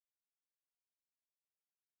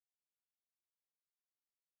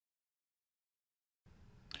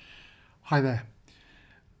Hi there.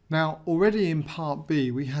 Now already in part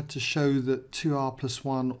B we had to show that 2r plus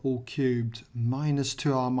 1 all cubed minus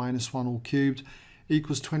 2r minus 1 all cubed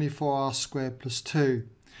equals 24r squared plus 2.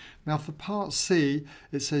 Now for part C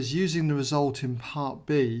it says using the result in part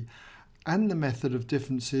B and the method of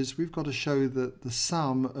differences we've got to show that the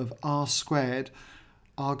sum of r squared,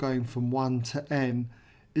 r going from 1 to n,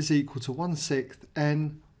 is equal to 1/6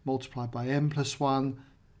 n multiplied by n plus 1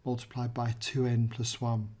 multiplied by 2n plus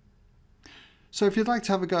 1. So if you'd like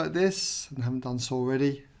to have a go at this and haven't done so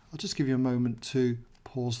already, I'll just give you a moment to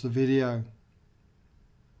pause the video.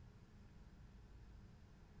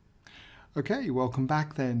 Okay, welcome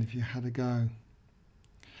back then if you had a go.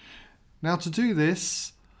 Now to do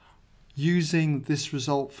this, using this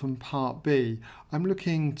result from part B, I'm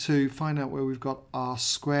looking to find out where we've got r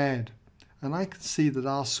squared. And I can see that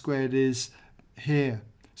r squared is here.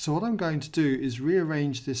 So what I'm going to do is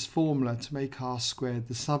rearrange this formula to make r squared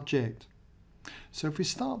the subject. So if we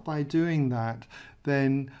start by doing that,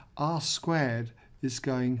 then r squared is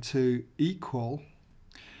going to equal,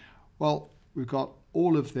 well, we've got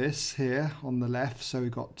all of this here on the left, so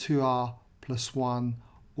we've got 2r plus 1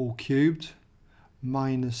 all cubed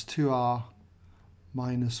minus 2r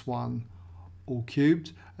minus 1 all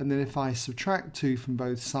cubed. And then if I subtract 2 from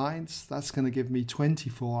both sides, that's going to give me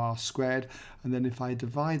 24r squared. And then if I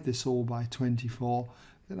divide this all by 24,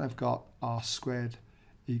 then I've got r squared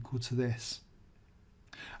equal to this.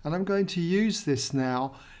 And I'm going to use this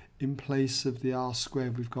now in place of the r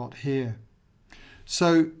squared we've got here.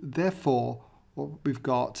 So therefore what we've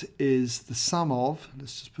got is the sum of,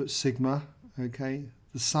 let's just put sigma, okay,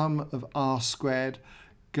 the sum of r squared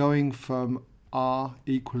going from r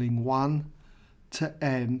equaling 1 to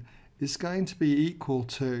n is going to be equal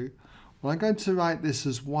to, well, I'm going to write this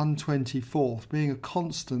as 1/24. Being a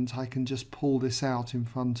constant, I can just pull this out in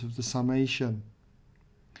front of the summation.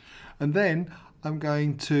 And then I'm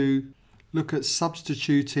going to look at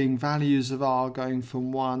substituting values of r going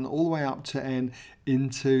from 1 all the way up to n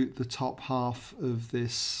into the top half of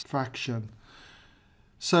this fraction.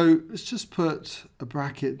 So let's just put a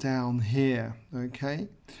bracket down here, okay?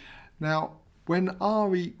 Now, when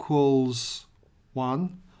r equals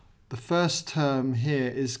 1, the first term here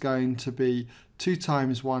is going to be 2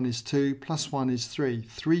 times 1 is 2, plus 1 is 3.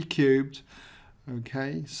 3 cubed,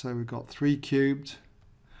 okay, so we've got 3 cubed.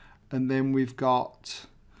 And then we've got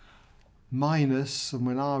minus, and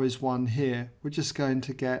when r is 1 here, we're just going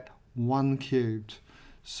to get 1 cubed.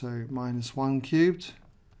 So minus 1 cubed.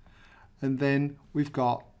 And then we've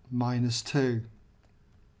got minus 2.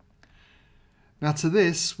 Now to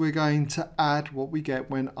this, we're going to add what we get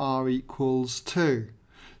when r equals 2.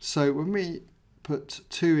 So when we put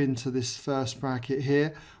 2 into this first bracket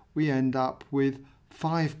here, we end up with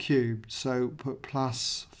 5 cubed. So put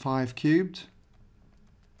plus 5 cubed.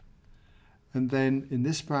 And then in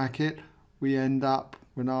this bracket, we end up,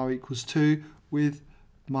 when r equals 2, with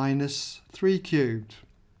minus 3 cubed.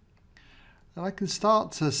 And I can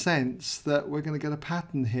start to sense that we're going to get a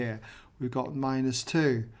pattern here. We've got minus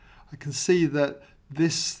 2. I can see that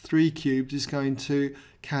this 3 cubed is going to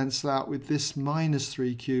cancel out with this minus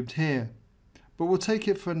 3 cubed here. But we'll take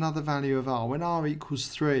it for another value of r, when r equals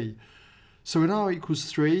 3. So when r equals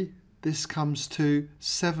 3, this comes to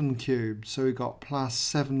 7 cubed. So we've got plus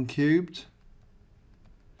 7 cubed.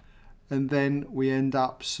 And then we end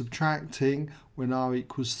up subtracting, when r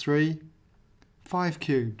equals 3, 5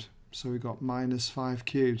 cubed. So we've got minus 5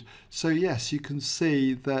 cubed. So yes, you can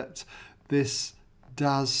see that this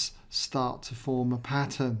does start to form a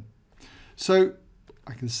pattern. So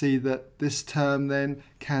I can see that this term then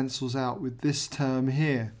cancels out with this term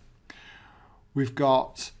here. We've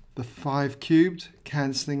got the 5 cubed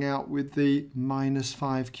cancelling out with the minus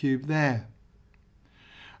 5 cubed there.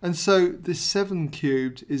 And so this 7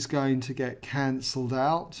 cubed is going to get cancelled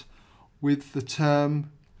out with the term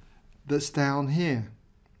that's down here.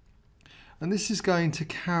 And this is going to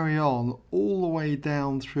carry on all the way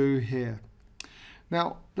down through here.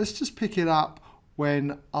 Now, let's just pick it up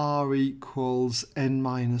when r equals n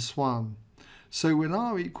minus 1. So when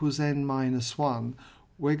r equals n minus 1,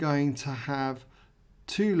 we're going to have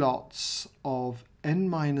 2 lots of n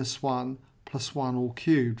minus 1 plus 1 all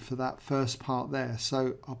cubed for that first part there.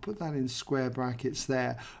 So I'll put that in square brackets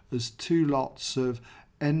there as 2 lots of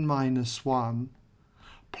n minus 1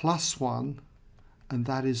 plus 1, and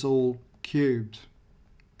that is all cubed.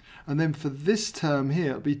 And then for this term here,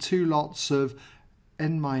 it'll be 2 lots of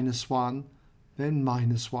n minus 1, then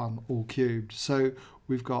minus 1 all cubed. So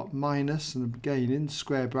we've got minus, and again in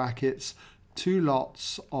square brackets, 2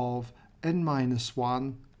 lots of n minus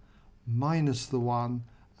 1 minus the 1,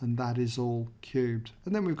 and that is all cubed.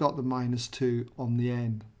 And then we've got the minus 2 on the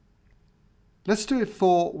end. Let's do it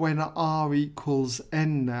for when r equals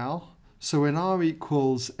n now. So when r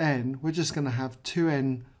equals n, we're just going to have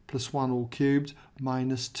 2n plus 1 all cubed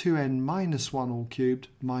minus 2n minus 1 all cubed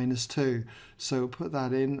minus 2. So we'll put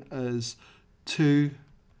that in as 2n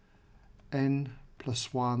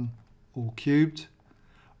plus 1 all cubed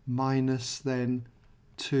minus then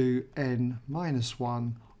 2n minus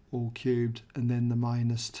 1 all cubed and then the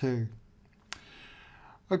minus 2.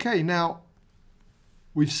 Okay, now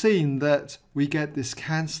we've seen that we get this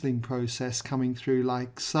cancelling process coming through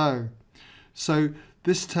like so. So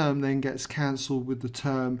this term then gets cancelled with the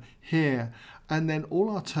term here, and then all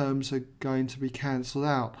our terms are going to be cancelled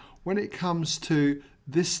out. When it comes to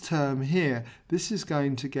this term here, this is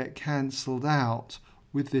going to get cancelled out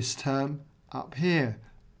with this term up here,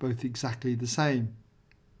 both exactly the same.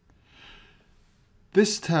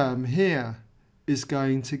 This term here is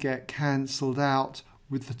going to get cancelled out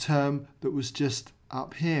with the term that was just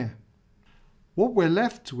up here. What we're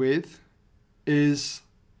left with is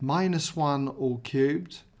minus 1 all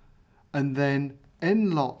cubed and then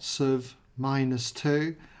n lots of minus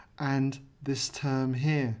 2 and this term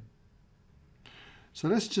here. So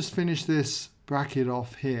let's just finish this bracket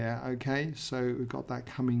off here, okay? So we've got that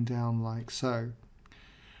coming down like so.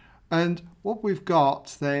 And what we've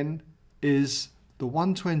got then is the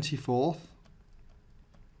 1/24th,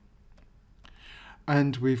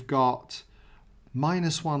 and we've got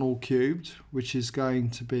minus 1 all cubed, which is going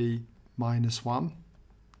to be minus 1.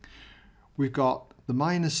 We've got the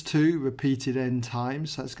minus 2 repeated n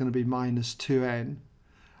times, so that's going to be minus 2n.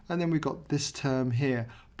 And then we've got this term here,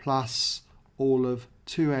 plus all of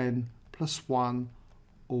 2n plus 1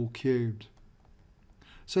 all cubed.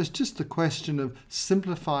 So it's just a question of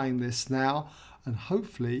simplifying this now and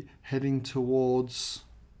hopefully heading towards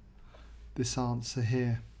this answer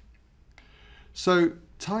here. So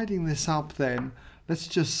tidying this up then, let's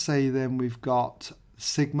just say then we've got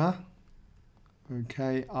sigma,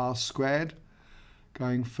 okay, r squared,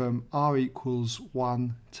 going from r equals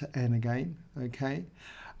 1 to n again, okay,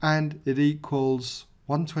 and it equals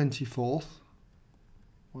 1/24th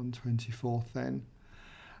then,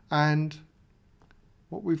 and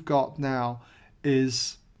what we've got now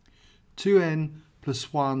is 2n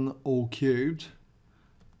plus 1 all cubed,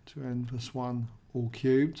 2n plus 1 all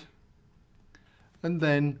cubed, and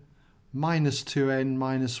then minus 2n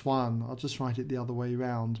minus 1. I'll just write it the other way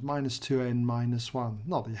around. Minus 2n minus 1.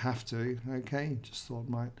 Not that you have to, okay? Just thought it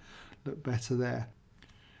might look better there.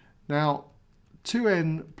 Now,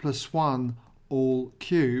 2n plus 1 all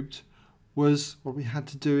cubed was what we had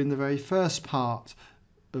to do in the very first part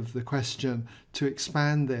of the question to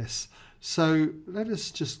expand this. So let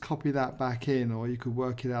us just copy that back in, or you could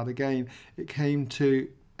work it out again. It came to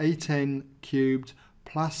 8n cubed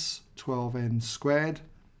plus 12n squared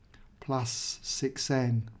plus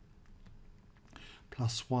 6n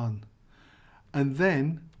plus 1. And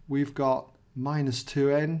then we've got minus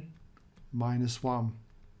 2n minus 1.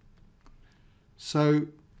 So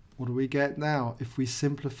what do we get now if we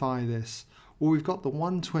simplify this? Well, we've got the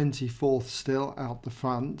 1/24th still out the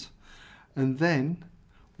front, and then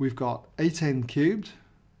we've got 8n cubed,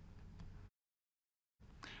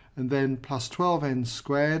 and then plus 12n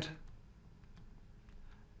squared,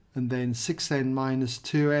 and then 6n minus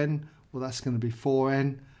 2n, well that's going to be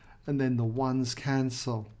 4n, and then the 1's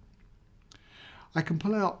cancel. I can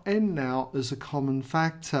pull out n now as a common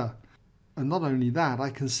factor, and not only that, I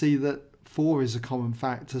can see that 4 is a common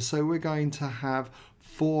factor, so we're going to have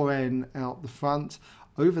 4n out the front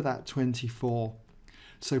over that 24.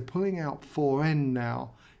 So pulling out 4n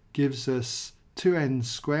now gives us 2n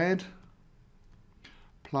squared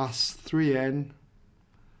plus 3n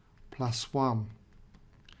plus 1.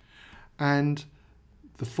 And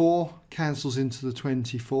the 4 cancels into the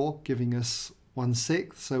 24, giving us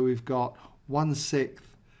 1/6. So we've got 1/6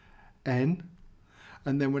 n.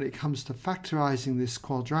 And then when it comes to factorising this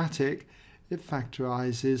quadratic, it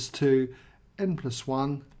factorises to n plus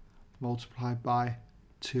 1 multiplied by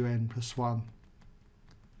 2n plus 1.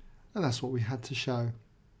 And that's what we had to show.